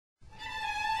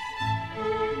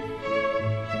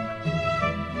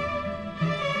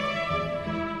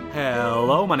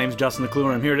Hello, my name's Justin McClure,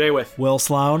 and I'm here today with Will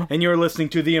Sloan. And you're listening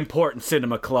to the Important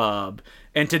Cinema Club.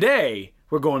 And today,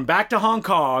 we're going back to Hong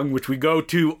Kong, which we go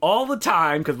to all the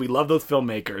time because we love those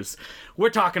filmmakers.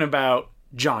 We're talking about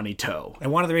Johnnie To.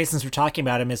 And one of the reasons we're talking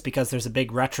about him is because there's a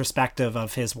big retrospective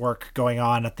of his work going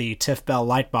on at the TIFF Bell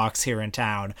Lightbox here in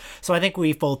town. So I think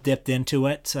we've both dipped into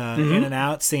it, in and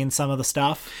out, seen some of the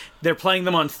stuff. They're playing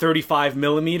them on 35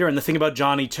 millimeter, and the thing about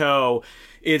Johnnie To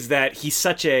is that he's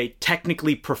such a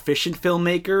technically proficient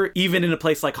filmmaker, even in a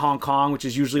place like Hong Kong, which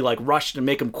is usually like rushed and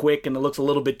make them quick and it looks a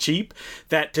little bit cheap,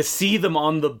 that to see them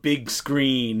on the big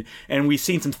screen, and we've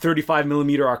seen some 35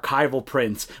 millimeter archival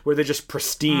prints where they're just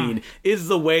pristine, is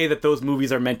the way that those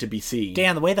movies are meant to be seen.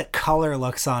 Dan, the way that color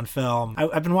looks on film.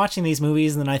 I've been watching these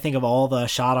movies and then I think of all the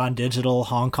shot on digital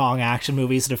Hong Kong action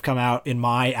movies that have come out in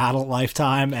my adult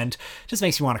lifetime, and it just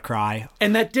makes me want to cry.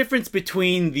 And that difference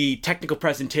between the technical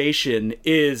presentation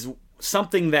is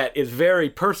something that is very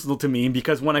personal to me,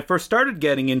 because when I first started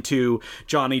getting into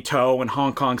Johnnie To and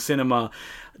Hong Kong cinema,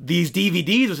 these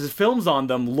DVDs with his films on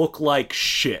them look like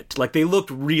shit. Like, they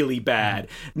looked really bad.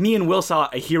 Me and Will saw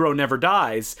A Hero Never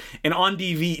Dies, and on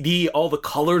DVD, all the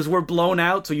colors were blown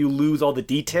out, so you lose all the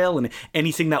detail and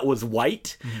anything that was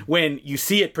white. When you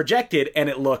see it projected, and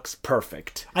it looks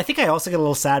perfect. I think I also get a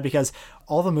little sad because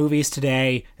all the movies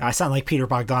today, I sound like Peter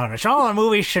Bogdanovich, all the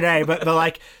movies today, but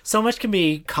like, so much can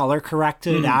be color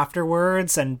corrected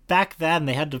afterwards, and back then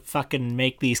they had to fucking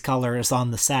make these colors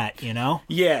on the set, you know?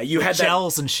 Yeah, you with had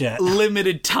gels that and shit.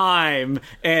 Limited time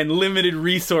and limited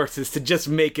resources to just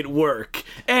make it work.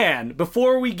 And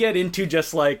before we get into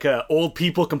just like old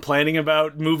people complaining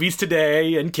about movies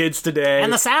today and kids today,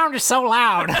 and the sound is so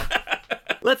loud.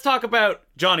 Let's talk about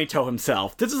Johnnie To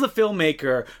himself. This is a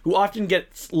filmmaker who often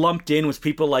gets lumped in with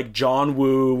people like John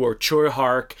Woo or Choi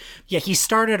Hark. Yeah, he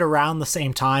started around the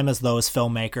same time as those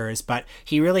filmmakers, but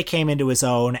he really came into his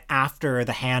own after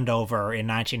the handover in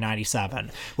 1997,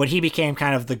 when he became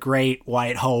kind of the great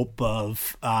white hope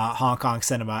of Hong Kong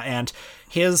cinema. And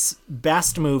his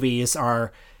best movies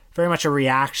are very much a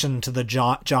reaction to the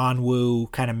John Woo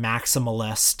kind of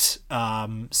maximalist,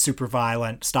 super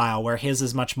violent style, where his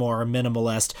is much more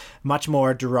minimalist, much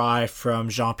more derived from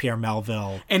Jean-Pierre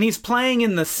Melville. And he's playing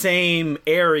in the same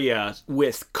area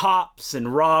with cops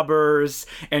and robbers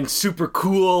and super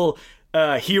cool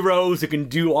heroes who can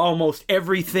do almost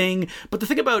everything. But the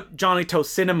thing about Johnnie To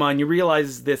cinema, and you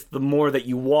realize this the more that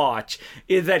you watch,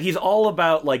 is that he's all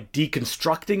about like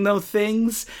deconstructing those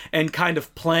things and kind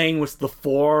of playing with the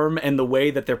form and the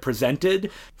way that they're presented.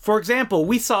 For example,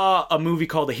 we saw a movie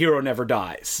called A Hero Never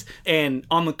Dies, and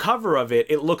on the cover of it,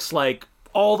 it looks like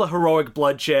all the heroic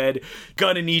bloodshed,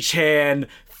 gun in each hand,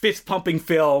 fist-pumping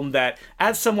film that,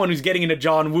 as someone who's getting into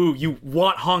John Woo, you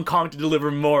want Hong Kong to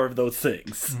deliver more of those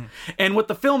things. And what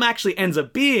the film actually ends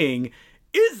up being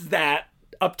is that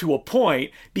up to a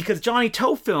point, because Johnnie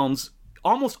To films,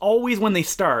 almost always when they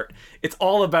start, it's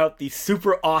all about these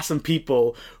super awesome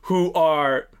people who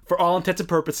are, for all intents and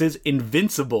purposes,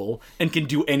 invincible and can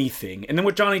do anything. And then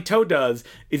what Johnnie To does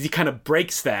is he kind of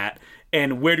breaks that.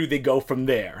 And where do they go from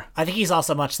there? I think he's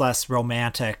also much less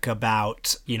romantic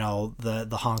about, you know,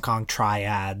 the Hong Kong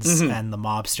triads and the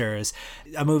mobsters.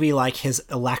 A movie like his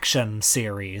Election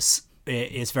series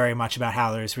is very much about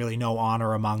how there's really no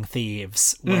honor among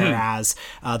thieves, whereas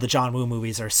the John Woo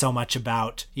movies are so much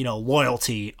about, you know,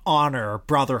 loyalty, honor,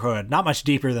 brotherhood, not much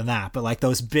deeper than that, but like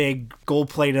those big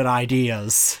gold-plated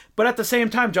ideas. But at the same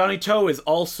time, Johnnie To is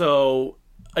also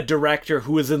a director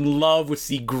who is in love with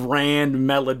the grand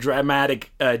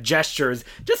melodramatic gestures,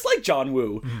 just like John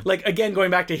Woo. Like, again,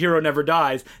 going back to Hero Never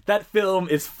Dies, that film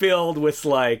is filled with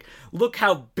like, look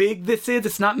how big this is.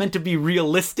 It's not meant to be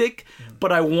realistic,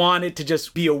 but I want it to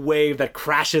just be a wave that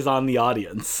crashes on the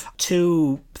audience.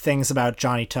 Two things about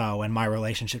Johnnie To and my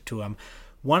relationship to him.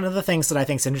 One of the things that I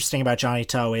think is interesting about Johnnie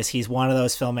To is he's one of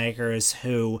those filmmakers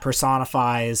who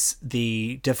personifies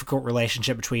the difficult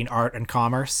relationship between art and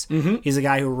commerce. He's a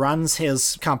guy who runs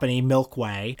his company,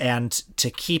 Milkway, and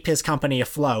to keep his company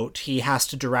afloat, he has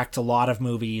to direct a lot of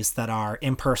movies that are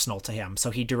impersonal to him. So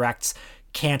he directs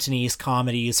Cantonese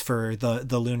comedies for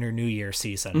the Lunar New Year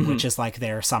season, which is like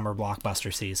their summer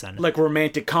blockbuster season. Like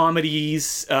romantic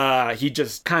comedies, he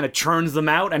just kind of churns them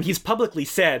out, and he's publicly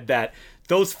said that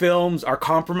those films are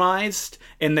compromised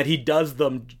and that he does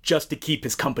them just to keep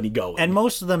his company going. And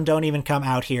most of them don't even come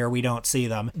out here. We don't see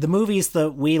them. The movies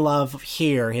that we love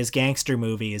here, his gangster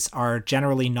movies, are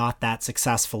generally not that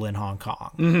successful in Hong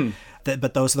Kong.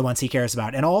 But those are the ones he cares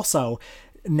about. And also,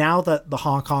 now that the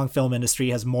Hong Kong film industry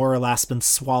has more or less been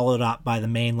swallowed up by the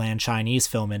mainland Chinese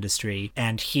film industry,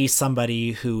 and he's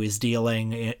somebody who is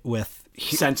dealing with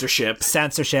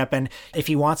censorship. And if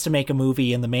he wants to make a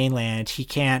movie in the mainland, he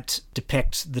can't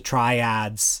depict the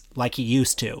triads like he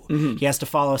used to. He has to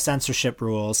follow censorship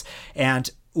rules. And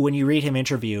when you read him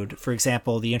interviewed, for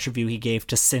example, the interview he gave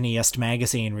to Cineast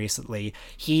magazine recently,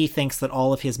 he thinks that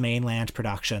all of his mainland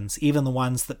productions, even the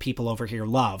ones that people over here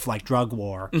love, like Drug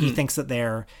War, he thinks that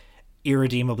they're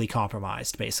irredeemably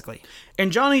compromised, basically.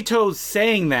 And Johnnie To's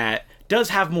saying that does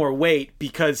have more weight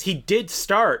because he did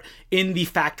start in the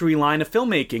factory line of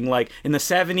filmmaking. Like in the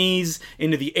 70s,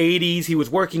 into the 80s, he was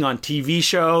working on TV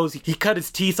shows. He cut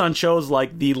his teeth on shows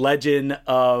like The Legend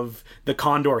of the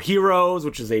Condor Heroes,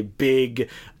 which is a big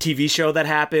TV show that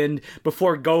happened,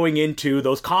 before going into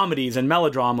those comedies and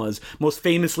melodramas, most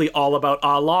famously All About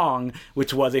Ah Long,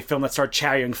 which was a film that starred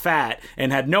Chow Yun-fat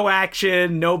and had no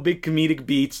action, no big comedic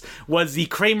beats, was the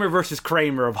Kramer versus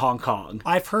Kramer of Hong Kong.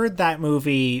 I've heard that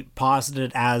movie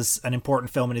posited as an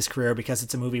important film in his career because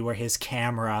it's a movie where his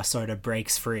camera sort of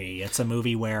breaks free. It's a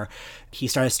movie where he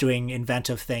starts doing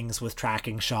inventive things with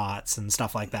tracking shots and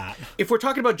stuff like that. If we're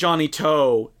talking about Johnnie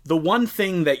To, the one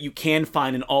thing that you can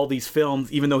find in all these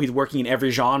films, even though he's working in every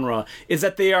genre, is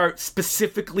that they are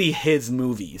specifically his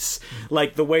movies.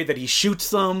 Like the way that he shoots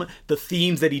them, the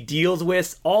themes that he deals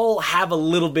with, all have a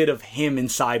little bit of him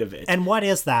inside of it. And what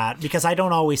is that? Because I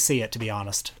don't always see it, to be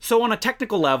honest. So on a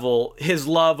technical level, his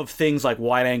love of things like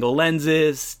wide-angle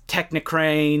lenses,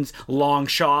 technicranes, long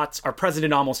shots are present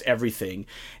in almost everything.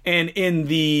 And in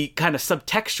the kind of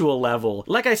subtextual level,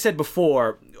 like I said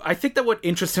before, I think that what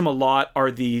interests him a lot are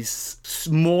these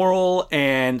moral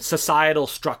and societal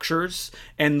structures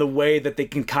and the way that they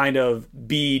can kind of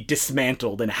be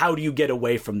dismantled and how do you get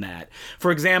away from that.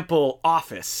 For example,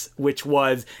 Office, which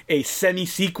was a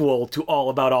semi-sequel to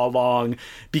All About All Long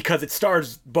because it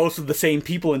stars both of the same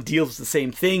people and deals with the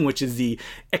same thing, which is the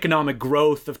economic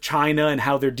growth of China and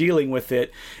how they're dealing with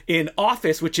it. In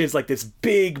Office, which is like this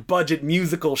big budget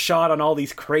musical shot on all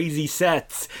these crazy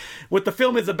sets, what the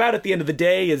film is about at the end of the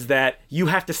day is that you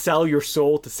have to sell your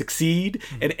soul to succeed,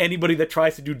 and anybody that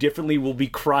tries to do differently will be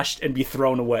crushed and be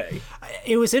thrown away.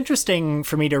 It was interesting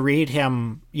for me to read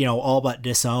him, all but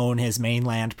disown his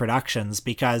mainland productions,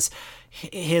 because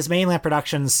his mainland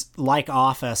productions, like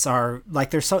Office, are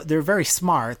like they're very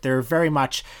smart. They're very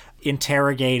much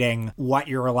interrogating what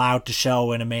you're allowed to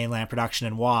show in a mainland production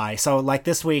and why. So like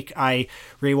this week I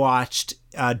rewatched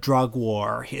Drug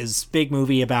War, his big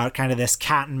movie about kind of this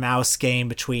cat and mouse game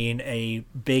between a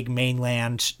big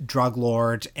mainland drug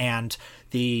lord and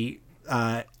the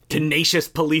tenacious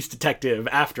police detective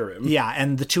after him. Yeah,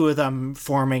 and the two of them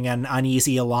forming an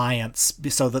uneasy alliance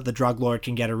so that the drug lord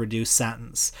can get a reduced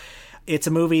sentence. It's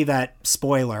a movie that,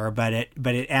 spoiler, but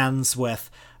it ends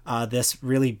with this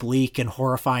really bleak and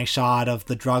horrifying shot of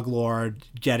the drug lord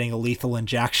getting a lethal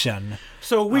injection.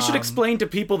 So we should explain to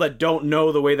people that don't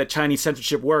know the way that Chinese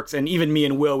censorship works, and even me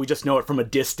and Will, we just know it from a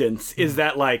distance, is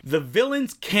that like the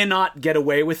villains cannot get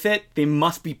away with it. They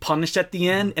must be punished at the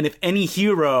end, and if any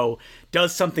hero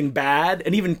does something bad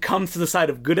and even comes to the side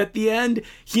of good at the end,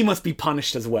 he must be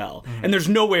punished as well. And there's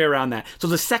no way around that. So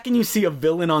the second you see a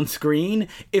villain on screen,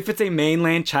 if it's a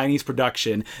mainland Chinese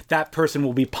production, that person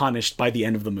will be punished by the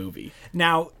end of the movie.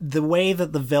 Now, the way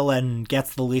that the villain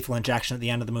gets the lethal injection at the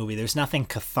end of the movie, there's nothing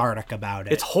cathartic about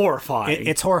it. It's horrifying.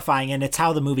 It's horrifying, and it's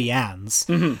how the movie ends.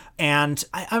 And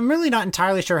I'm really not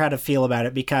entirely sure how to feel about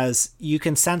it, because you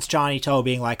can sense Johnnie To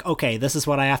being like, okay, this is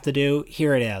what I have to do,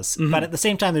 here it is. But at the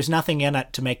same time, there's nothing in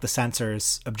it to make the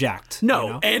censors object.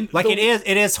 No, and like it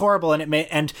is horrible, and it may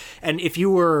and if you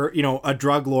were a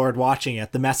drug lord watching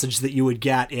it, the message that you would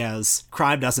get is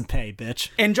crime doesn't pay, bitch.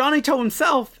 And Johnnie To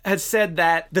himself has said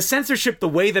that the censorship, the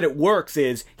way that it works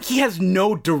is he has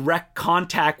no direct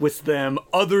contact with them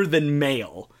other than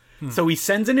mail. So he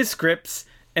sends in his scripts,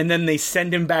 and then they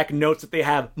send him back notes that they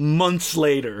have months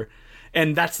later.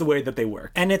 And that's the way that they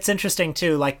work. And it's interesting,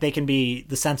 too, like the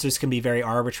censors can be very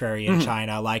arbitrary in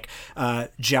China. Like Jia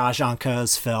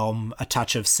Zhangke's film, A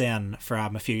Touch of Sin,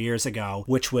 from a few years ago,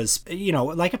 which was,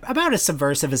 like about as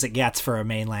subversive as it gets for a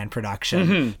mainland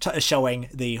production, showing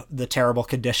the terrible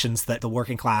conditions that the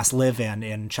working class live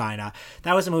in China.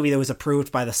 That was a movie that was approved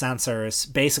by the censors,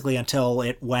 basically until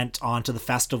it went onto the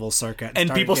festival circuit. And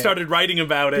people started writing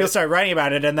about it. People started writing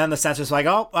about it, and then the censors were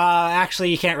like, actually,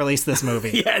 you can't release this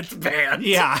movie. Yeah, it's bad.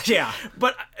 Yeah.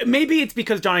 But maybe it's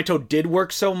because Johnny To did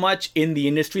work so much in the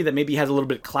industry that maybe he has a little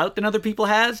bit of clout than other people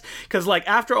has. Because, like,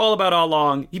 after All About All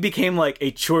Along, he became, like,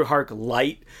 a Choi Hark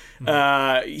light.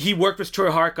 He worked with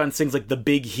Choi Hark on things like The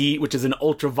Big Heat, which is an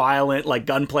ultra-violent, like,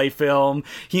 gunplay film.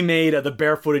 He made The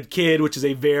Barefooted Kid, which is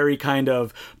a very kind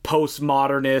of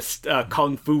postmodernist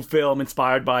kung fu film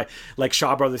inspired by, like,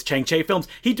 Shaw Brothers Chang Cheh films.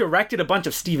 He directed a bunch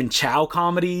of Stephen Chow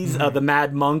comedies, The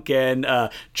Mad Monk and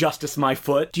Justice My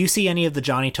Foot. Do you see any of the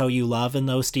Johnny To you love in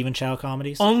those Stephen Chow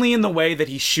comedies? Only in the way that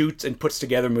he shoots and puts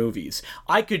together movies.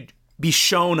 I could be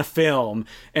shown a film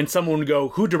and someone would go,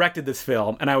 who directed this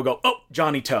film? And I would go, oh,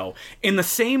 Johnny To. In the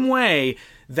same way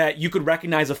that you could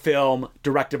recognize a film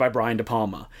directed by Brian De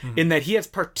Palma, in that he has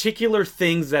particular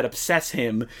things that obsess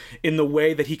him in the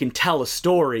way that he can tell a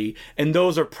story, and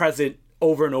those are present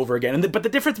over and over again. But the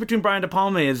difference between Brian De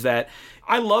Palma is that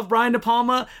I love Brian De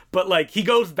Palma, but, like, he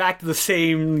goes back to the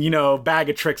same, bag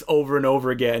of tricks over and over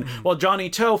again. While Johnny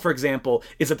To, for example,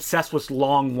 is obsessed with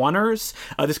long oneers.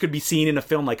 This could be seen in a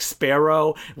film like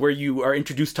Sparrow, where you are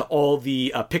introduced to all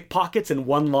the pickpockets in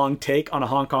one long take on a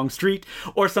Hong Kong street,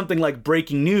 or something like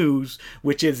Breaking News,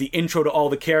 which is the intro to all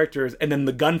the characters, and then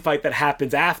the gunfight that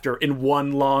happens after in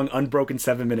one long, unbroken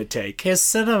 7-minute take. His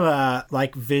cinema,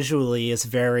 like, visually is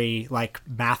very, like,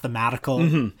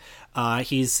 mathematical.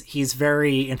 He's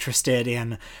very interested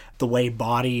in the way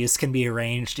bodies can be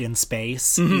arranged in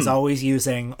space. He's always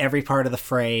using every part of the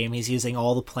frame. He's using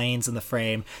all the planes in the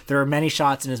frame. There are many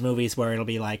shots in his movies where it'll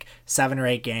be like 7 or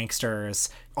 8 gangsters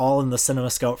all in the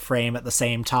CinemaScope frame at the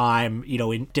same time,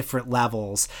 in different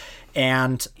levels.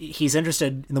 And he's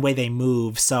interested in the way they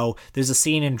move. So there's a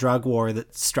scene in Drug War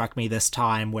that struck me this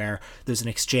time where there's an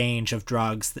exchange of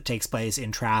drugs that takes place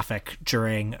in traffic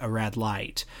during a red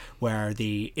light, where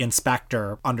the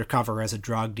inspector, undercover as a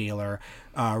drug dealer,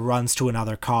 runs to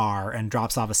another car and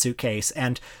drops off a suitcase.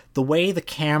 And the way the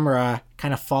camera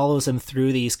kind of follows him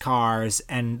through these cars,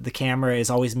 and the camera is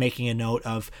always making a note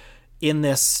of, in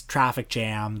this traffic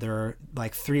jam, there are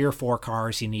like 3 or 4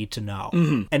 cars you need to know.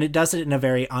 And it does it in a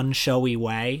very unshowy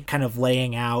way, kind of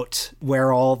laying out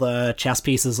where all the chess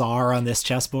pieces are on this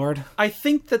chessboard. I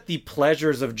think that the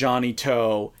pleasures of Johnny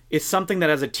To is something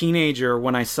that as a teenager,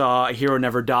 when I saw A Hero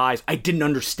Never Dies, I didn't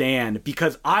understand,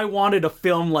 because I wanted a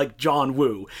film like John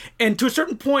Woo. And to a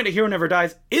certain point, A Hero Never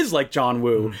Dies is like John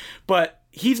Woo, but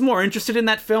he's more interested in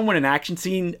that film when an action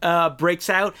scene breaks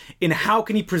out, in how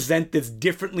can he present this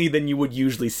differently than you would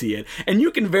usually see it. And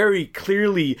you can very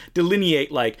clearly delineate,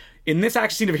 like, in this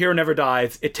action scene of Hero Never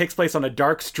Dies, it takes place on a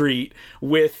dark street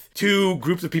with 2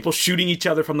 groups of people shooting each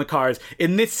other from the cars.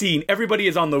 In this scene, everybody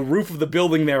is on the roof of the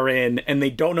building they're in, and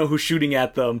they don't know who's shooting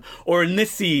at them. Or in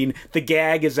this scene, the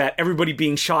gag is that everybody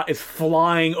being shot is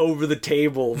flying over the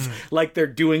tables like they're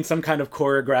doing some kind of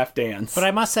choreographed dance. But I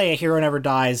must say, A Hero Never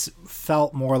Dies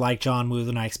felt more like John Woo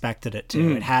than I expected it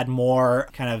to. It had more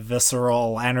kind of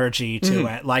visceral energy to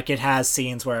it. Like, it has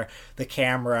scenes where the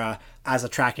camera, as a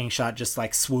tracking shot, just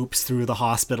like swoops through the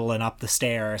hospital and up the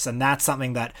stairs, and that's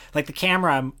something that, like, the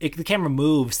camera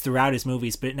moves throughout his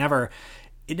movies, but it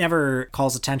never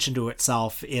calls attention to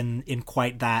itself in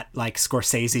quite that, like,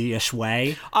 Scorsese-ish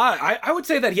way. I would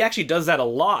say that he actually does that a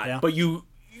lot, but you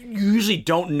usually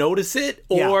don't notice it,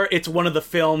 or it's one of the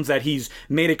films that he's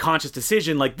made a conscious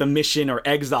decision, like The Mission or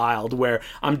Exiled, where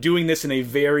I'm doing this in a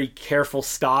very careful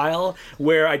style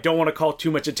where I don't want to call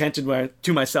too much attention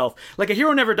to myself. Like A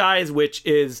Hero Never Dies, which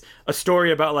is a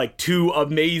story about, like, 2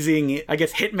 amazing, I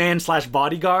guess, hitman /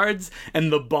 bodyguards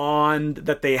and the bond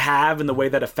that they have and the way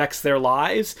that affects their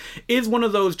lives, is one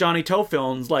of those Johnny To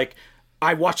films. Like,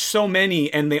 I watch so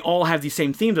many, and they all have these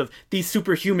same themes of these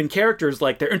superhuman characters.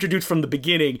 Like, they're introduced from the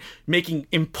beginning, making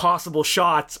impossible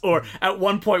shots, or at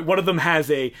one point, one of them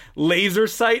has a laser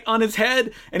sight on his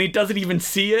head, and he doesn't even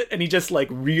see it, and he just, like,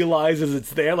 realizes it's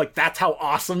there. Like, that's how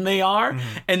awesome they are.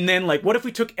 And then, like, what if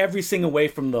we took everything away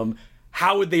from them?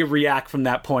 How would they react from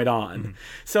that point on?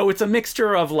 So it's a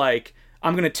mixture of, like,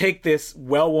 I'm going to take this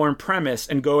well-worn premise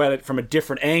and go at it from a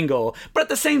different angle, but at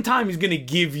the same time, he's going to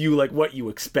give you, like, what you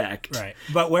expect. Right.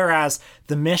 But whereas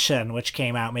The Mission, which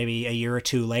came out maybe a year or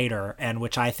 2 later, and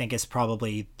which I think is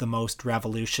probably the most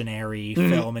revolutionary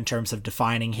film in terms of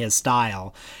defining his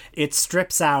style, it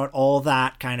strips out all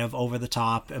that kind of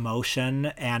over-the-top emotion,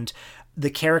 and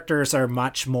the characters are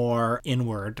much more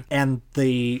inward, and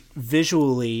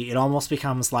visually, it almost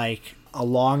becomes like a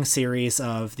long series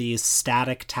of these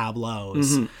static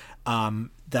tableaus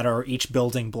that are each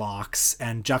building blocks,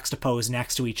 and juxtaposed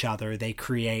next to each other, they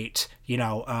create,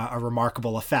 a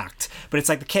remarkable effect. But it's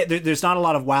like there's not a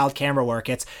lot of wild camera work.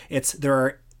 There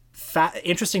are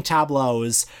interesting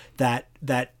tableaus that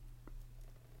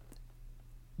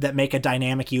that make a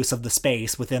dynamic use of the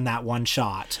space within that one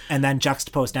shot and then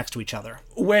juxtaposed next to each other.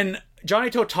 When Johnny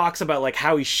To talks about like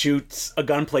how he shoots a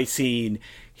gunplay scene,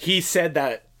 he said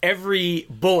that every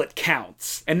bullet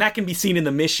counts, and that can be seen in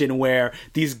the mission where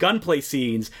these gunplay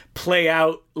scenes play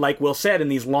out, like Will said, in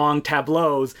these long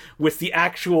tableaus with the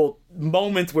actual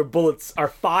moments where bullets are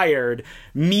fired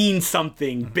mean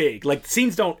something big. Like,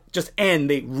 scenes don't just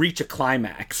end, they reach a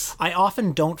climax. I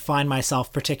often don't find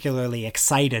myself particularly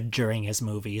excited during his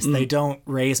movies. They don't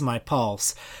raise my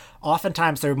pulse.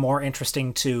 Oftentimes they're more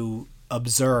interesting to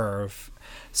observe.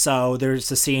 So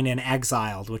there's a scene in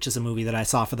Exiled, which is a movie that I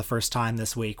saw for the first time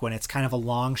this week, when it's kind of a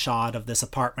long shot of this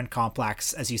apartment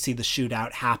complex as you see the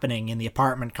shootout happening in the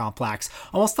apartment complex,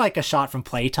 almost like a shot from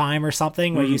Playtime or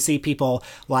something, where you see people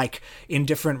like in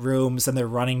different rooms and they're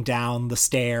running down the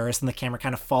stairs and the camera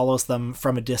kind of follows them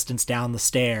from a distance down the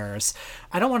stairs.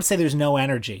 I don't want to say there's no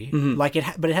energy,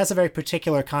 but it has a very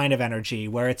particular kind of energy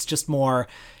where it's just more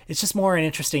an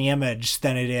interesting image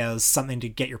than it is something to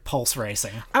get your pulse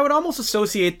racing. I would almost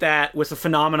associate that with a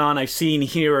phenomenon I've seen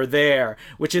here or there,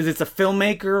 which is it's a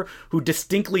filmmaker who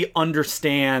distinctly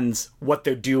understands what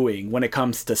they're doing when it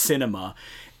comes to cinema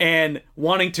and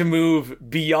wanting to move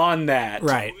beyond that.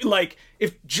 Right. Like,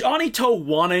 if Johnny To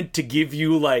wanted to give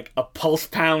you, like, a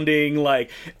pulse-pounding, like,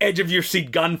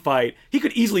 edge-of-your-seat gunfight, he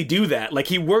could easily do that. Like,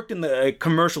 he worked in the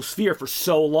commercial sphere for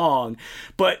so long,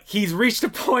 but he's reached a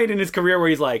point in his career where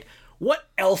he's like, what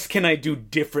else can I do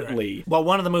differently? Right. Well,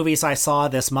 one of the movies I saw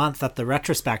this month at the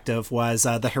retrospective was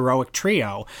The Heroic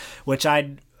Trio, which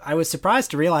I was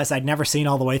surprised to realize I'd never seen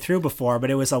all the way through before,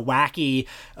 but it was a wacky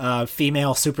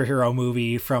female superhero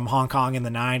movie from Hong Kong in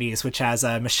the 90s, which has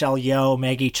Michelle Yeoh,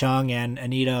 Maggie Cheung, and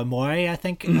Anita Mui, I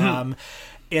think.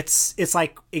 It's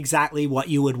like exactly what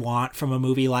you would want from a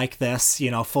movie like this, you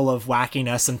know, full of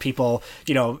wackiness and people,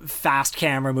 you know, fast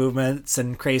camera movements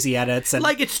and crazy edits. And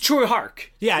like, it's Choi Hark.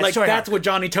 Yeah, it's like, Choi that's Hark. what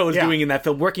Johnny To is doing in that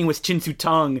film, working with Chin Soo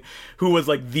Tung, who was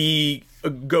like the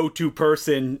go-to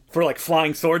person for like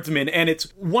Flying Swordsman. And it's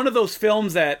one of those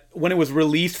films that when it was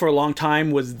released for a long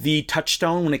time was the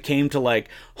touchstone when it came to like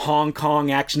Hong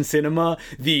Kong action cinema.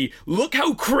 The look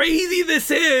how crazy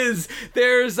this is.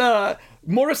 There's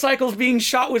motorcycles being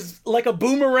shot with like a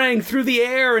boomerang through the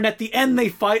air, and at the end they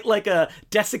fight like a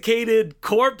desiccated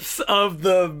corpse of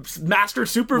the master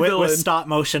supervillain with stop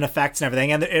motion effects and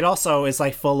everything. And it also is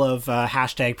like full of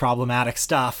hashtag problematic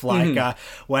stuff, like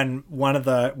when one of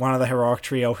the Heroic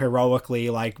Trio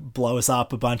heroically like blows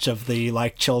up a bunch of the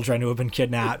like children who have been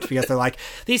kidnapped because they're like,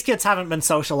 these kids haven't been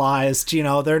socialized, you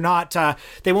know, they're not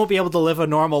they won't be able to live a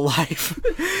normal life.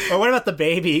 Or what about the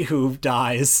baby who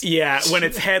dies? Yeah, when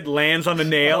its head lands on a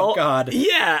nail. Oh, God.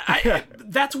 Yeah,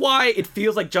 that's why it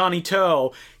feels like Johnny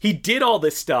To, he did all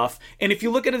this stuff, and if you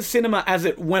look at his cinema as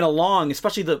it went along,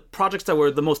 especially the projects that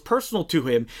were the most personal to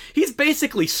him, he's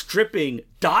basically stripping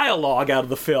dialogue out of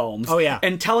the films. Oh, yeah.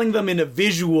 And telling them in a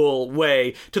visual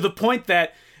way, to the point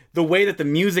that the way that the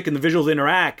music and the visuals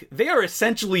interact, they are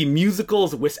essentially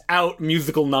musicals without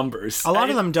musical numbers. A lot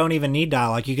of them don't even need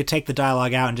dialogue. You could take the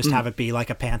dialogue out and just have it be like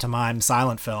a pantomime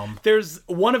silent film. There's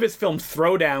one of his films,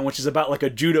 Throwdown, which is about like a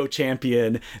judo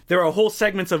champion. There are whole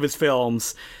segments of his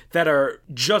films that are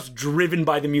just driven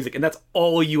by the music, and that's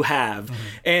all you have.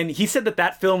 And he said that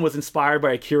that film was inspired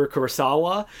by Akira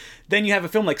Kurosawa. Then you have a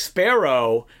film like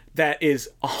Sparrow that is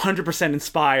 100%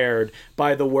 inspired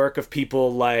by the work of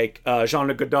people like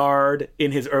Jean-Luc Godard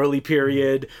in his early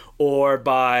period, or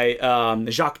by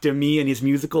Jacques Demy in his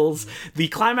musicals. The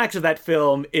climax of that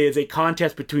film is a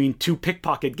contest between two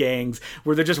pickpocket gangs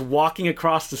where they're just walking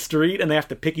across the street and they have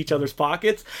to pick each other's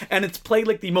pockets, and it's played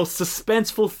like the most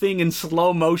suspenseful thing in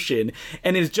slow motion,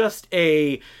 and is just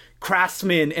a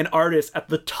craftsman and artist at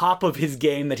the top of his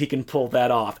game that he can pull that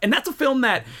off. And that's a film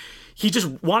that he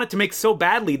just wanted to make so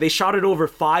badly. They shot it over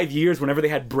 5 years whenever they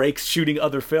had breaks shooting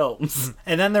other films.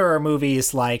 And then there are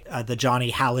movies like the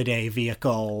Johnny Hallyday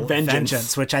vehicle,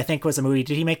 Vengeance, which I think was a movie.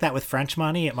 Did he make that with French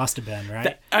money? It must have been,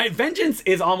 right? Vengeance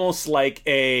is almost like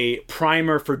a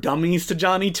primer for dummies to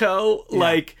Johnny To. Yeah.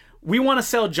 Like, we want to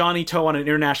sell Johnny To on an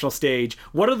international stage.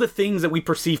 What are the things that we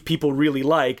perceive people really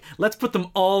like? Let's put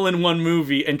them all in one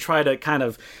movie and try to kind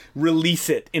of release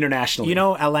it internationally. You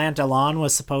know, Alain Delon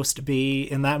was supposed to be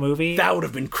in that movie. That would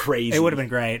have been crazy. It would have been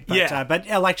great. But, but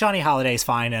like Johnny Halliday's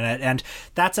fine in it. And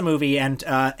that's a movie. And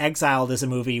Exiled is a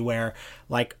movie where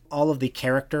like all of the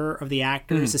character of the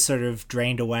actors is sort of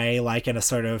drained away, like in a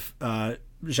sort of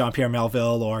Jean-Pierre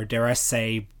Melville or dare I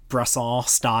say Bresson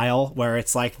style, where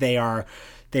it's like they are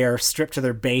stripped to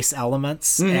their base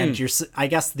elements, and I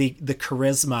guess the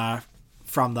charisma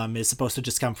from them is supposed to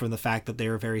just come from the fact that they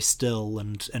are very still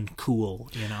and cool,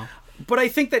 you know. But I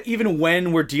think that even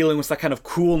when we're dealing with that kind of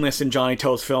coolness in Johnnie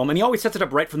To's film, and he always sets it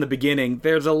up right from the beginning,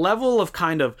 there's a level of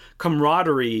kind of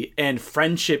camaraderie and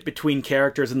friendship between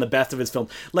characters in the best of his film.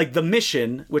 Like The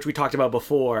Mission, which we talked about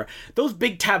before, those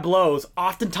big tableaus,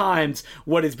 oftentimes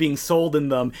what is being sold in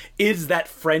them is that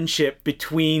friendship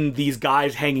between these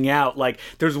guys hanging out. Like,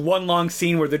 there's one long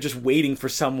scene where they're just waiting for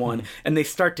someone, and they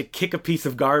start to kick a piece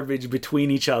of garbage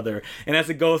between each other. And as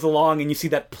it goes along, and you see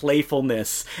that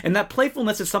playfulness, and that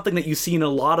playfulness is something that you see in a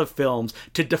lot of films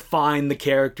to define the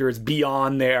characters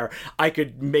beyond their I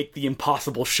could make the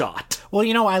impossible shot. Well,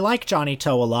 I like Johnnie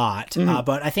To a lot,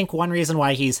 but I think one reason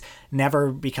why he's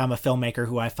never become a filmmaker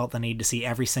who I felt the need to see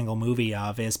every single movie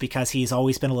of is because he's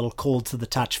always been a little cold to the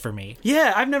touch for me.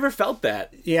 Yeah, I've never felt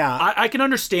that. Yeah. I can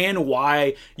understand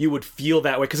why you would feel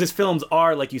that way, because his films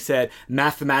are, like you said,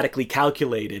 mathematically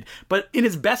calculated. But in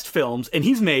his best films, and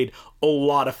he's made a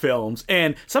lot of films,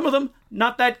 and some of them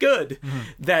not that good,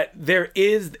 that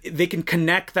they can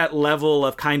connect that level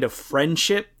of kind of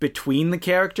friendship between the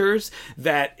characters,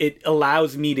 that it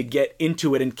allows me to get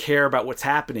into it and care about what's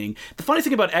happening. The funny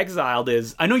thing about Exiled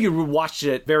is, I know you watched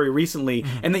it very recently,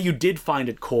 and that you did find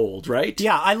it cold, right?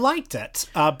 Yeah, I liked it,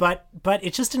 but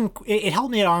it just didn't. It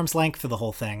held me at arm's length for the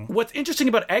whole thing. What's interesting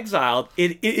about Exiled,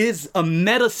 it is a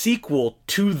meta sequel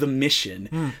to The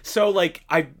Mission. So, like,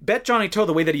 I bet Johnnie To,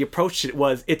 the way that he approached it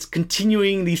was, it's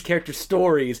continuing these characters'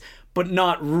 stories, but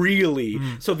not really.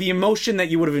 So the emotion that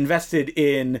you would have invested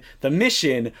in The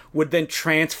Mission would then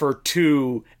transfer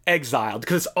to Exiled,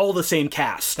 because it's all the same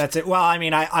cast. That's it. Well, I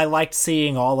mean, I liked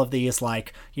seeing all of these,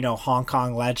 like, Hong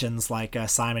Kong legends like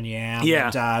Simon Yam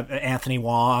and Anthony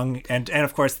Wong, and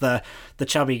of course the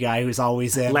chubby guy who's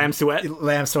always in Lam Suet,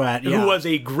 yeah. Who was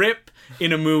a grip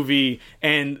in a movie,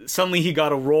 and suddenly he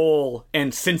got a role,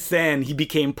 and since then he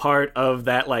became part of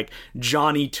that, like,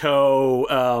 Johnnie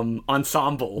To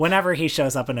ensemble. Whenever he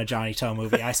shows up in a Johnnie To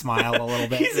movie, I smile a little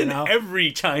bit. He's in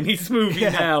every Chinese movie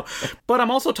now. But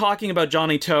I'm also talking about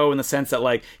Johnnie To in the sense that,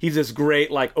 like, he's this great,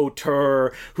 like,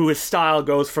 auteur who his style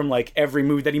goes from, like, every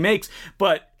movie that he makes.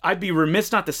 But I'd be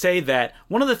remiss not to say that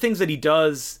one of the things that he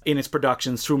does in his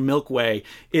productions through Milkway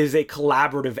is a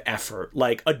collaborative effort.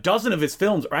 Like, a dozen of his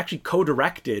films are actually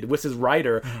co-directed with his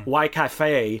writer, Y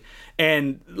Cafe.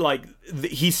 And, like,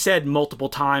 he said multiple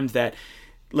times that,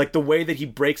 like, the way that he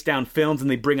breaks down films and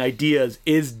they bring ideas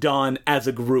is done as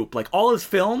a group. Like, all his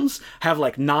films have,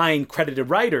 like, 9 credited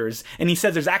writers, and he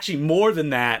says there's actually more than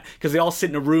that, because they all sit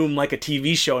in a room like a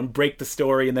TV show and break the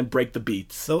story and then break the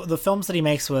beats. So the films that he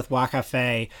makes with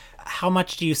Wakafe, how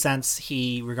much do you sense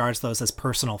he regards those as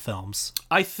personal films?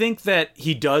 I think that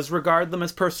he does regard them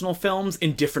as personal films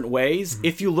in different ways.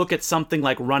 If you look at something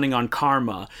like Running on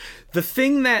Karma, the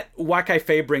thing that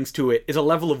Wakafe brings to it is a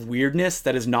level of weirdness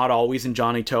that is not always in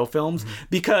Johnnie To films,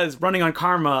 because Running on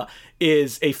Karma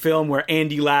is a film where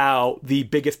Andy Lau, the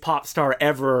biggest pop star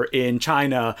ever in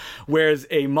China, wears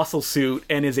a muscle suit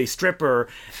and is a stripper,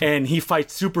 and he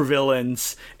fights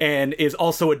supervillains and is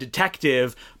also a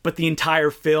detective, but the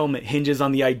entire film hinges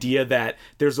on the idea that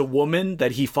there's a woman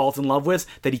that he falls in love with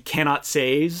that he cannot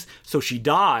save, so she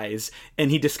dies, and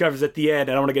he discovers at the end,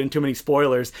 I don't want to get into too many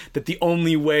spoilers, that the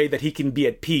only way that he can be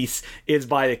at peace is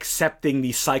by accepting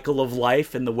the cycle of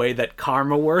life and the way that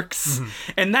karma works.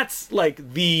 And that's,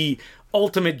 like, the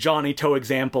ultimate Johnnie To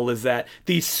example, is that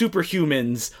these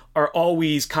superhumans are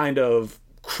always kind of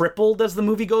crippled as the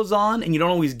movie goes on, and you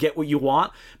don't always get what you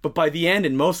want, but by the end,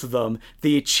 in most of them,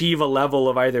 they achieve a level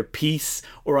of either peace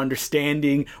or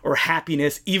understanding or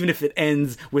happiness, even if it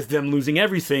ends with them losing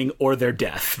everything or their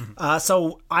death.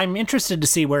 So I'm interested to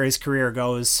see where his career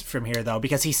goes from here, though,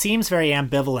 because he seems very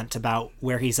ambivalent about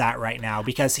where he's at right now,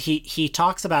 because he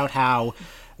talks about how,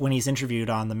 when he's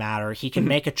interviewed on the matter, he can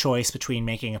make a choice between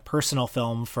making a personal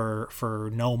film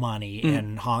for no money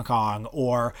in Hong Kong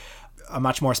or a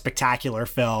much more spectacular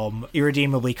film,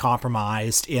 irredeemably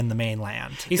compromised in the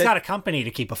mainland. He's got a company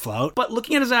to keep afloat. But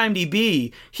looking at his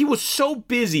IMDb, he was so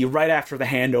busy right after the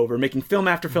handover, making film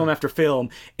after film after film,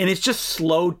 and it's just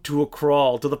slowed to a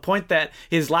crawl, to the point that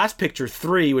his last picture,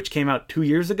 3, which came out 2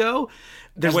 years ago,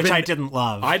 I didn't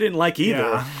love. I didn't like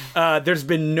either. Yeah. There's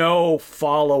been no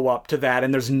follow-up to that,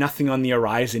 and there's nothing on the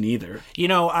horizon either.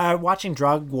 Watching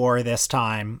Drug War this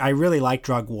time, I really like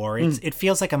Drug War. It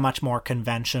feels like a much more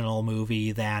conventional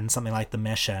movie than something like The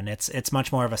Mission. It's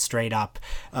much more of a straight-up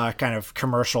kind of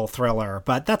commercial thriller,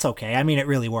 but that's okay. I mean, it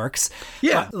really works.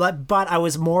 Yeah. But I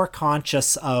was more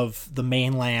conscious of the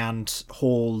mainland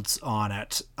holds on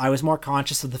it. I was more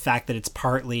conscious of the fact that it's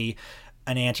partly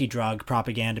an anti-drug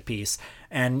propaganda piece.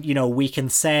 And, we can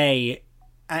say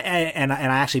and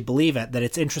I actually believe it, that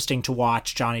it's interesting to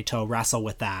watch Johnnie To wrestle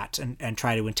with that and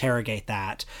try to interrogate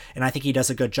that. And I think he does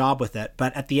a good job with it.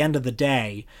 But at the end of the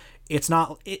day, it's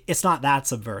not that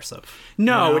subversive.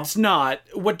 No, you know? It's not.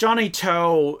 What Johnnie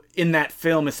To in that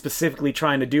film is specifically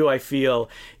trying to do, I feel,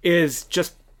 is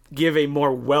just give a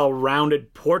more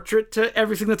well-rounded portrait to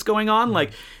everything that's going on. Mm-hmm.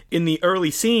 Like, in the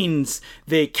early scenes,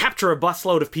 they capture a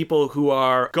busload of people who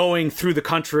are going through the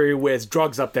country with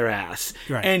drugs up their ass.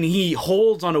 Right. And he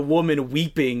holds on a woman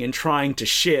weeping and trying to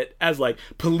shit as, like,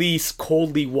 police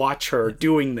coldly watch her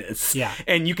doing this. Yeah.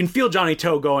 And you can feel Johnnie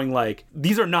To going, like,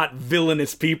 these are not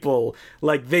villainous people.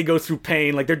 Like, they go through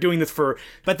pain. Like, they're doing this for...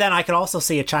 But then I could also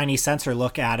see a Chinese censor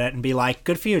look at it and be like,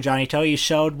 good for you, Johnnie To. You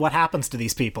showed what happens to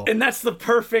these people. And that's the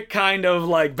perfect kind of,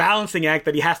 like, balancing act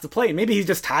that he has to play. Maybe he's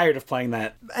just tired of playing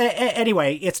that.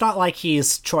 Anyway, it's not like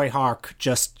he's Choi Hark,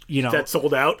 just, you know... That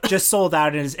sold out? Just sold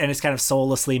out and is kind of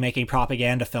soullessly making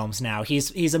propaganda films now.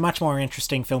 He's a much more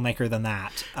interesting filmmaker than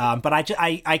that. But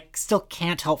I still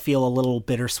can't help feel a little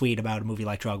bittersweet about a movie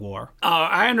like Drug War.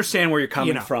 I understand where you're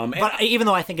coming from. But even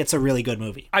though I think it's a really good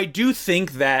movie. I do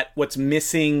think that what's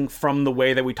missing from the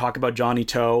way that we talk about Johnnie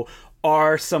To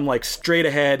are some, like,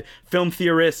 straight-ahead film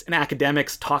theorists and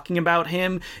academics talking about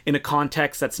him in a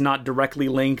context that's not directly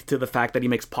linked to the fact that he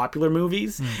makes popular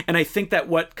movies. And I think that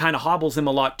what kind of hobbles him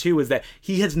a lot, too, is that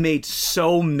he has made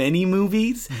so many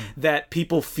movies that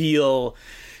people feel...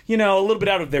 you know, a little bit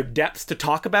out of their depths to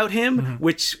talk about him,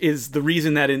 which is the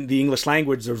reason that in the English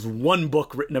language there's one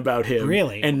book written about him,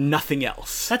 really, and nothing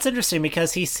else. That's interesting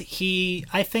because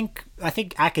I think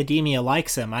academia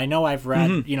likes him. I know I've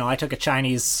read, you know, I took a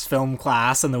Chinese film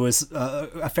class and there was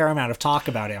a fair amount of talk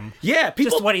about him. Yeah,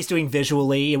 people, just what he's doing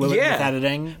visually with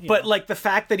editing. But like the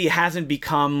fact that he hasn't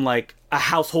become like a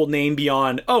household name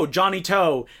beyond, oh, Johnnie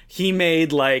To, he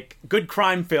made like good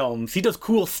crime films. He does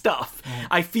cool stuff.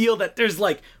 I feel that there's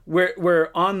like, we're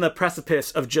on the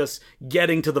precipice of just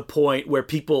getting to the point where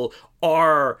people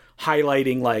are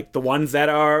highlighting like the ones that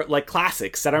are like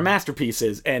classics, that are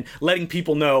masterpieces, and letting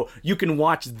people know you can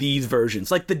watch these versions.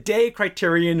 Like the day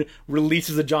Criterion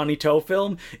releases a Johnnie To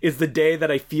film is the day that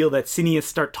I feel that cineasts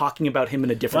start talking about him in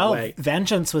a different way.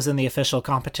 Vengeance was in the official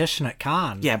competition at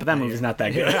Cannes. Yeah, but that movie's not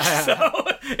that good. So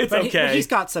it's okay. He's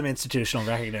got some institutional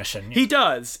recognition. He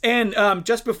does. And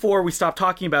just before we stop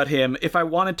talking about him, if I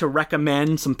wanted to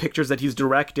recommend some pictures that he's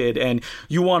directed and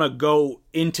you want to go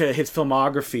into his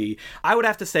filmography, I would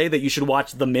have to say that you should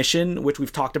watch The Mission, which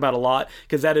we've talked about a lot,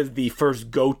 because that is the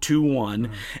first go-to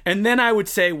one. And then I would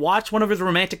say watch one of his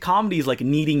romantic comedies like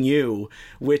Needing You,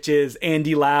 which is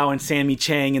Andy Lau and Sammy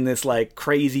Chang in this like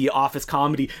crazy office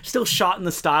comedy, still shot in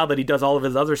the style that he does all of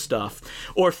his other stuff.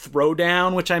 Or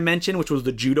Throwdown, which I mentioned, which was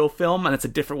the judo film, and it's a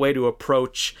different way to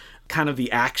approach kind of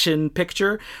the action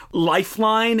picture.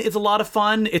 Lifeline is a lot of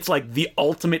fun. It's like the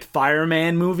ultimate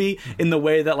fireman movie in the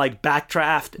way that like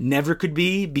Backdraft never could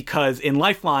be, because in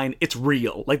Lifeline it's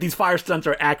real. Like these fire stunts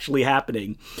are actually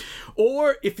happening.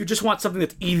 Or if you just want something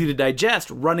that's easy to digest,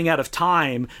 Running Out of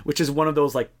Time, which is one of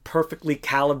those like perfectly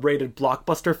calibrated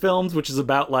blockbuster films, which is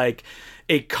about like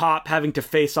a cop having to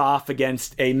face off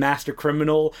against a master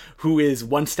criminal who is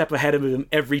one step ahead of him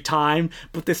every time.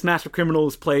 But this master criminal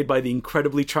is played by the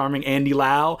incredibly charming Andy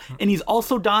Lau, and he's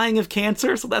also dying of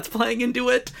cancer, so that's playing into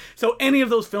it. So any of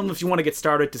those films, if you want to get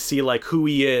started to see like who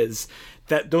he is,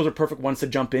 those are perfect ones to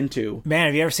jump into. Man,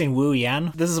 have you ever seen Wu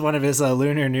Yan? This is one of his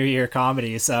Lunar New Year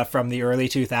comedies from the early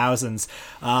 2000s.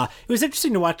 It was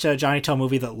interesting to watch a Johnnie To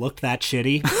movie that looked that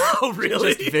shitty. Oh,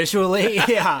 really? Just visually,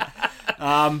 yeah.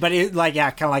 But it, like,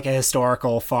 yeah, kind of like a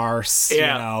historical farce.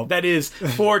 Yeah, you know. That is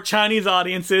for Chinese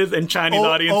audiences and Chinese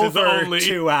audiences over only.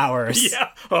 2 hours.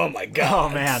 Yeah. Oh my god. Oh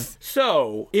man.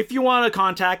 So, if you want to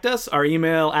contact us, our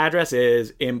email address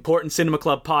is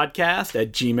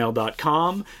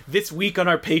importantcinemaclubpodcast@gmail.com. This week on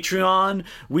our Patreon,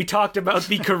 we talked about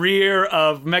the career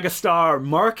of megastar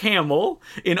Mark Hamill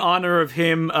in honor of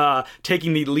him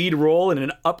taking the lead role in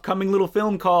an upcoming little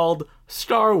film called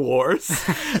Star Wars.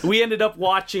 We ended up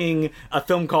watching a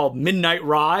film called Midnight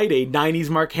Ride, a 90s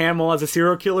Mark Hamill as a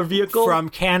serial killer vehicle. From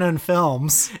Canon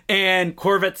Films. And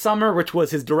Corvette Summer, which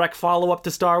was his direct follow-up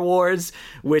to Star Wars,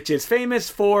 which is famous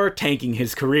for tanking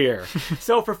his career.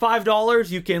 So for $5,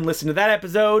 you can listen to that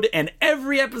episode and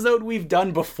every episode we've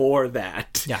done before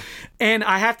that. Yeah. And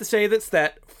I have to say this,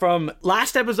 that from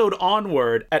last episode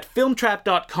onward, at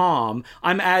filmtrap.com,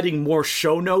 I'm adding more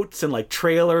show notes and like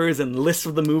trailers and lists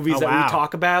of the movies we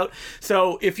talk about.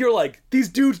 So if you're like, these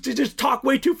dudes just talk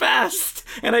way too fast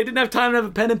and I didn't have time to have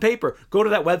a pen and paper, go to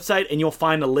that website and you'll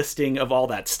find a listing of all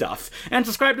that stuff. And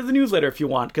subscribe to the newsletter if you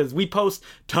want, because we post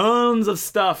tons of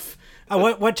stuff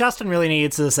What Justin really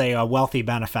needs is a wealthy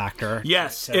benefactor.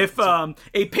 Yes, if a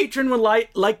patron would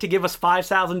like to give us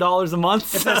 $5,000 a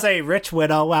month. If there's a rich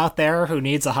widow out there who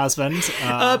needs a husband.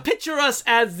 Picture us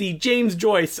as the James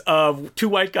Joyce of Two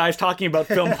White Guys Talking About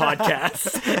Film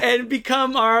podcasts and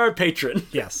become our patron.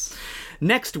 Yes.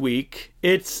 Next week,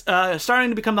 it's starting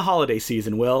to become the holiday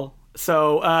season, Will.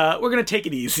 So we're going to take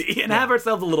it easy and have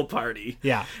ourselves a little party.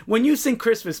 Yeah. When you think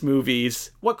Christmas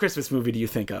movies, what Christmas movie do you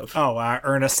think of? Oh,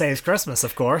 Ernest Saves Christmas,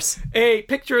 of course. A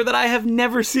picture that I have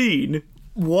never seen.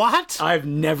 What? I've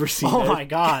never seen it. Oh my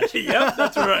God. Yep,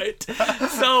 that's right.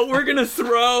 So we're going to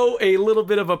throw a little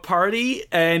bit of a party,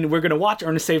 and we're going to watch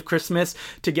Ernest Save Christmas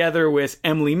together with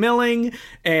Emily Milling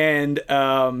and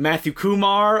Matthew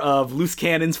Kumar of Loose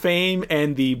Cannons fame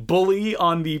and the bully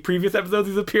on the previous episodes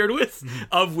he's appeared with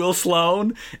of Will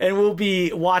Sloan. And we'll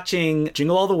be watching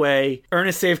Jingle All the Way,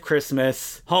 Ernest Save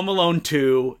Christmas, Home Alone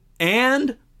 2,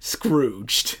 and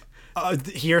Scrooged.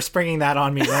 You're springing that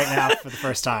on me right now for the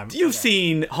first time. You've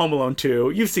seen Home Alone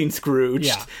 2. You've seen Scrooged.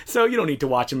 Yeah. So you don't need to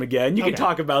watch them again. You can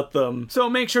talk about them. So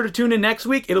make sure to tune in next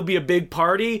week. It'll be a big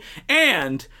party.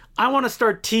 And I want to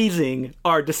start teasing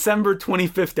our December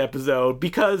 25th episode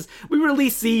because we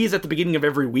release these at the beginning of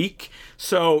every week.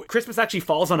 So Christmas actually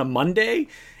falls on a Monday.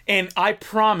 And I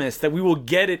promise that we will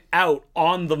get it out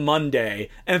on the Monday.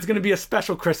 And it's going to be a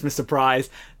special Christmas surprise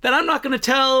that I'm not going to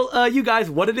tell you guys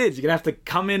what it is. You're going to have to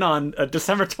come in on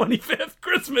December 25th,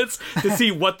 Christmas, to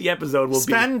see what the episode will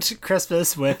be. Spend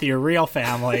Christmas with your real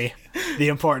family, the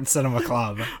Important Cinema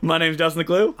Club. My name's Dustin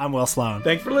McClue. I'm Will Sloan.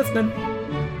 Thanks for listening.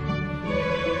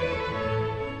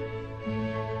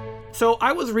 So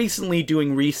I was recently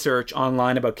doing research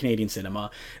online about Canadian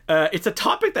cinema. It's a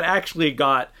topic that actually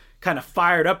got kind of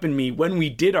fired up in me when we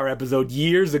did our episode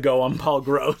years ago on Paul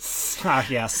Gross. Ah,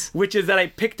 yes. Which is that I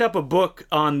picked up a book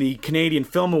on the Canadian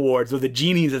Film Awards, or the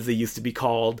Genies as they used to be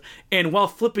called, and while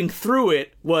flipping through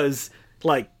it was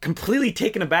like completely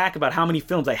taken aback about how many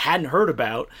films I hadn't heard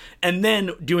about, and then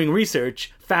doing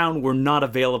research found were not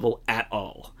available at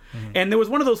all. And there was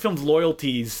one of those films,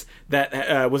 Loyalties,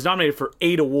 that was nominated for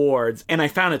 8 awards, and I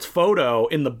found its photo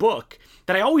in the book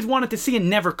that I always wanted to see and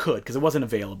never could because it wasn't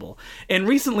available. And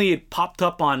recently it popped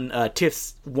up on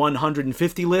TIFF's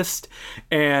 150 list,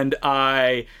 and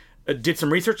I did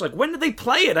some research, like, when did they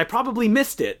play it? I probably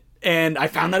missed it. And I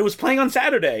found that it was playing on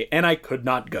Saturday, and I could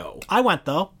not go. I went,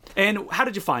 though. And how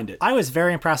did you find it? I was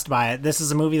very impressed by it. This is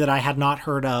a movie that I had not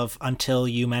heard of until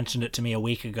you mentioned it to me a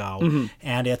week ago. Mm-hmm.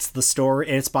 And it's the story,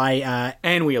 it's by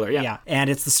Anne Wheeler, yeah. Yeah, and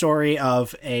it's the story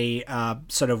of a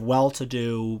sort of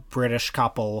well-to-do British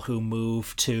couple who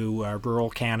move to rural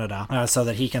Canada so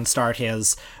that he can start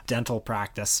his dental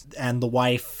practice. And the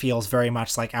wife feels very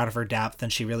much like out of her depth,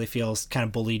 and she really feels kind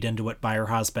of bullied into it by her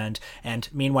husband. And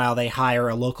meanwhile, they hire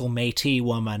a local Métis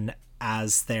woman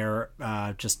as their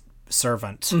just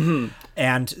servant. Mm-hmm.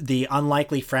 And the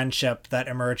unlikely friendship that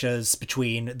emerges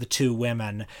between the two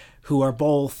women, who are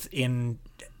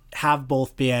have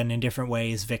both been in different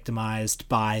ways victimized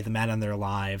by the men in their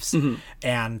lives,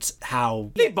 and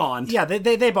how they bond. Yeah,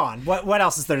 they bond. What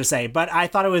else is there to say? But I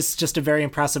thought it was just a very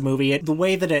impressive movie. The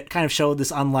way that it kind of showed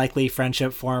this unlikely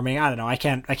friendship forming, I don't know. I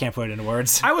can't put it into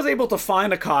words. I was able to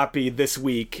find a copy this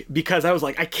week because I was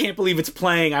like, I can't believe it's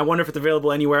playing. I wonder if it's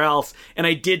available anywhere else. And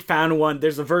I did find one.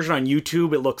 There's a version on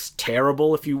YouTube. It looks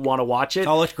terrible if you want to watch it.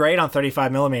 Oh, it looked great on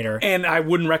 35mm. And I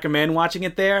wouldn't recommend watching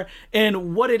it there.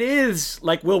 And what it is,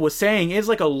 like Will was saying, is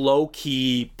like a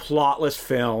low-key, plotless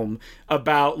film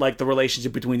about like the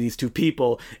relationship between these two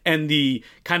people and the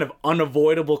kind of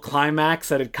unavoidable climax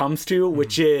that it comes to,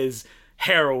 which is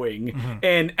harrowing.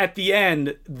 And at the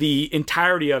end, the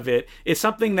entirety of it is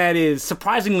something that is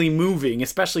surprisingly moving,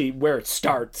 especially where it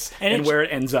starts and where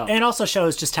it ends up. And it also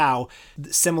shows just how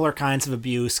similar kinds of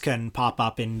abuse can pop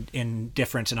up in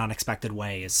different and unexpected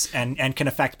ways, and can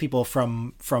affect people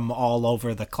from all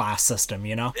over the class system,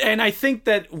 you know? And I think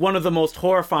that one of the most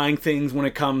horrifying things when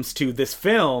it comes to this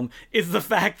film is the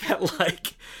fact that,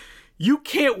 like, you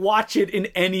can't watch it in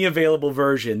any available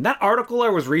version. That article I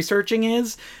was researching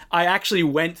I actually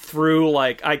went through,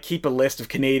 like, I keep a list of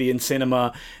Canadian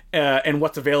cinema and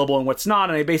what's available and what's not,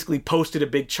 and I basically posted a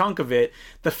big chunk of it.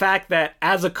 The fact that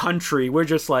as a country, we're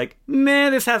just like,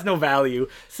 man, this has no value,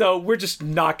 so we're just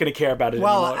not going to care about it anymore.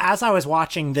 Well, as I was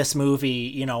watching this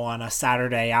movie, on a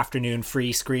Saturday afternoon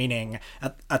free screening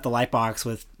at the Lightbox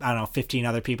with, I don't know, 15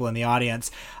 other people in the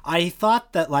audience, I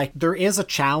thought that, like, there is a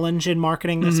challenge in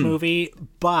marketing this movie,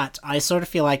 but I sort of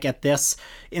feel like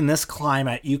in this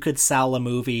climate, you could sell a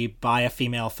movie by a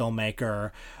female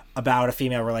filmmaker about a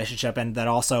female relationship, and that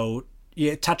also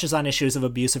it touches on issues of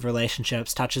abusive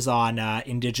relationships, touches on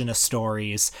Indigenous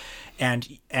stories,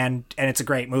 and it's a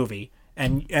great movie.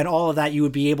 And all of that, you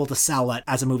would be able to sell it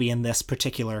as a movie in this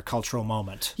particular cultural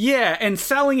moment. Yeah, and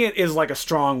selling it is like a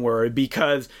strong word,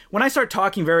 because when I start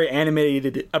talking very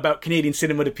animated about Canadian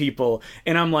cinema to people,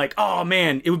 and I'm like, oh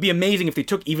man, it would be amazing if they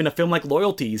took even a film like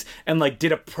Loyalties and like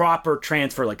did a proper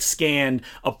transfer, like scanned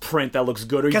a print that looks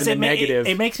good or even a negative.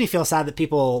 It makes me feel sad that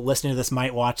people listening to this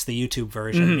might watch the YouTube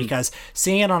version, because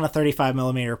seeing it on a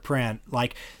 35mm print,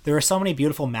 like, there are so many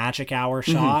beautiful magic hour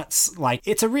shots. Like,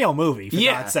 it's a real movie, for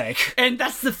God's sake. And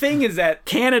that's the thing, is that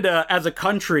Canada as a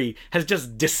country has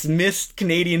just dismissed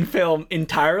Canadian film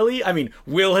entirely. I mean,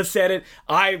 Will has said it.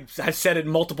 I have said it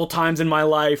multiple times in my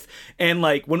life. And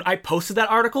like, when I posted that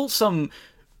article, some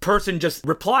person just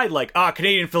replied like,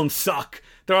 Canadian films suck.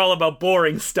 They're all about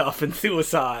boring stuff and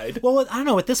suicide. Well, I don't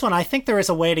know. With this one, I think there is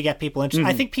a way to get people interested.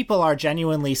 I think people are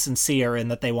genuinely sincere in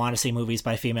that they want to see movies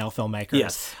by female filmmakers.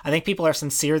 Yes. I think people are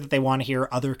sincere that they want to hear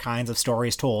other kinds of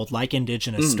stories told, like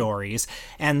Indigenous stories.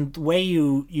 And the way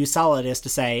you sell it is to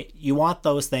say, you want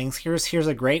those things. Here's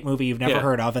a great movie you've never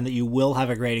heard of and that you will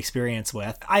have a great experience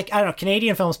with. I don't know.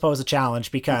 Canadian films pose a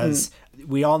challenge because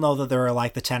we all know that there are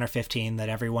like the 10 or 15 that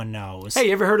everyone knows. Hey,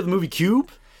 you ever heard of the movie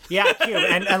Cube? Yeah, Cube.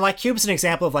 And like, Cube's an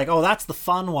example of like, oh, that's the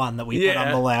fun one that we put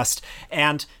on the list.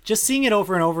 And just seeing it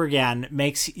over and over again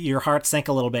makes your heart sink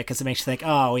a little bit, because it makes you think,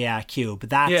 oh yeah, Cube.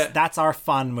 That's our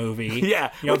fun movie.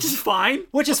 Yeah, which is fine.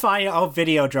 Which is fine.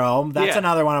 Videodrome. That's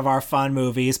another one of our fun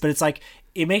movies. But it's like,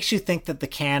 it makes you think that the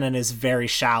canon is very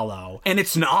shallow. And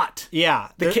it's not.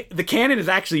 Yeah. The canon is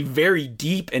actually very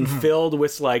deep and filled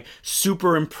with like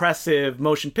super impressive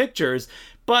motion pictures.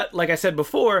 But like I said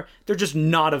before, they're just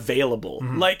not available.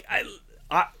 Like,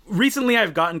 recently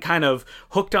I've gotten kind of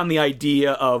hooked on the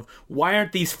idea of why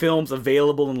aren't these films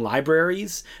available in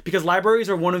libraries? Because libraries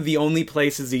are one of the only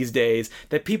places these days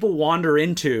that people wander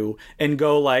into and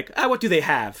go like, what do they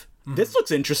have? This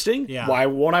looks interesting. Yeah. Why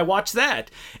won't I watch that?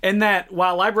 And that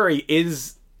while library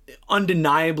is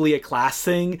undeniably a class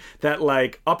thing, that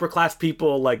like upper class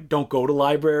people like don't go to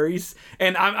libraries.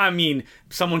 And I mean,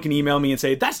 someone can email me and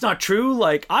say that's not true,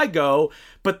 like I go,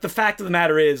 but the fact of the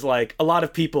matter is like a lot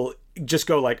of people just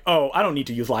go like, oh, I don't need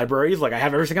to use libraries, like I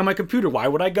have everything on my computer, why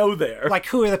would I go there? Like,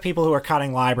 who are the people who are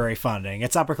cutting library funding?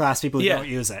 It's upper class people who don't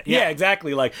use it. Yeah,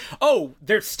 exactly. Like, oh,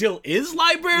 there still is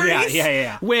libraries?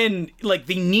 Yeah. When like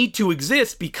they need to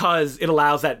exist because it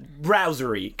allows that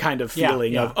browsery kind of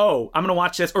feeling of, oh, I'm gonna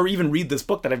watch this or even read this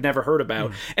book that I've never heard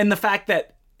about. And the fact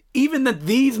that even that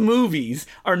these movies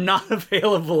are not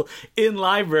available in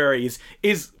libraries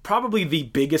is probably the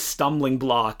biggest stumbling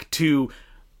block to,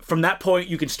 from that point,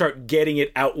 you can start getting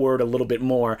it outward a little bit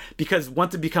more, because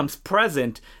once it becomes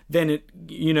present, then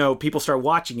it, people start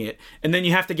watching it, and then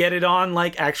you have to get it on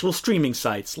like actual streaming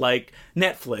sites like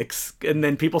Netflix, and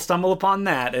then people stumble upon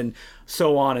that, and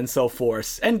so on and so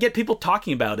forth, and get people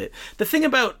talking about it. The thing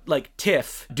about like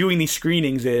TIFF doing these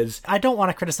screenings is, I don't want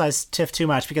to criticize TIFF too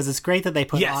much, because it's great that they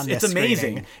put on this it's amazing.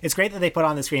 Screening. It's great that they put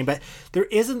on the screen, but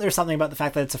there's something about the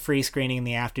fact that it's a free screening in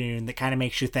the afternoon that kind of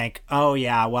makes you think, oh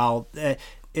yeah, well,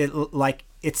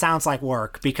 it sounds like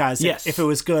work, because if it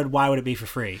was good, why would it be for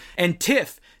free? And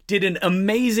TIFF did an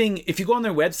amazing, if you go on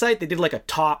their website, they did like a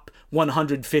top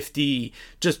 150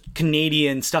 just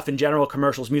Canadian stuff in general,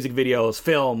 commercials, music videos,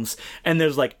 films, and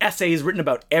there's like essays written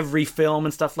about every film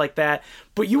and stuff like that.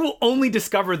 But you will only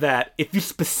discover that if you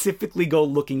specifically go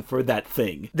looking for that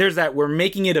thing. There's that, we're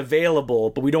making it available,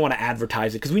 but we don't want to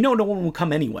advertise it because we know no one will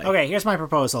come anyway. Okay, here's my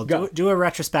proposal. Do a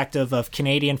retrospective of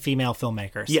Canadian female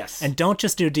filmmakers. Yes. And don't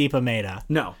just do Deepa Mehta.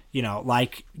 No.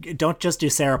 Like, don't just do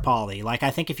Sarah Polley. Like, I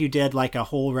think if you did like a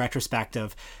whole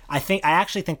retrospective, I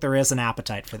actually think there is an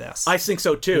appetite for this. I think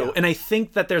so too. Yeah. And I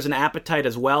think that there's an appetite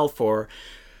as well for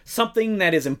something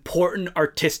that is important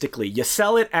artistically. You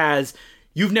sell it as,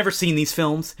 you've never seen these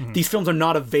films. These films are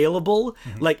not available.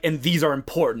 And these are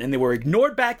important. And they were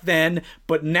ignored back then,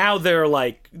 but now they're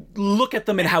like, look at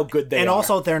them and how good they are. And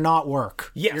also, they're not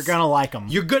work. Yes. You're going to like them.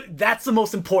 You're good. That's the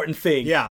most important thing. Yeah.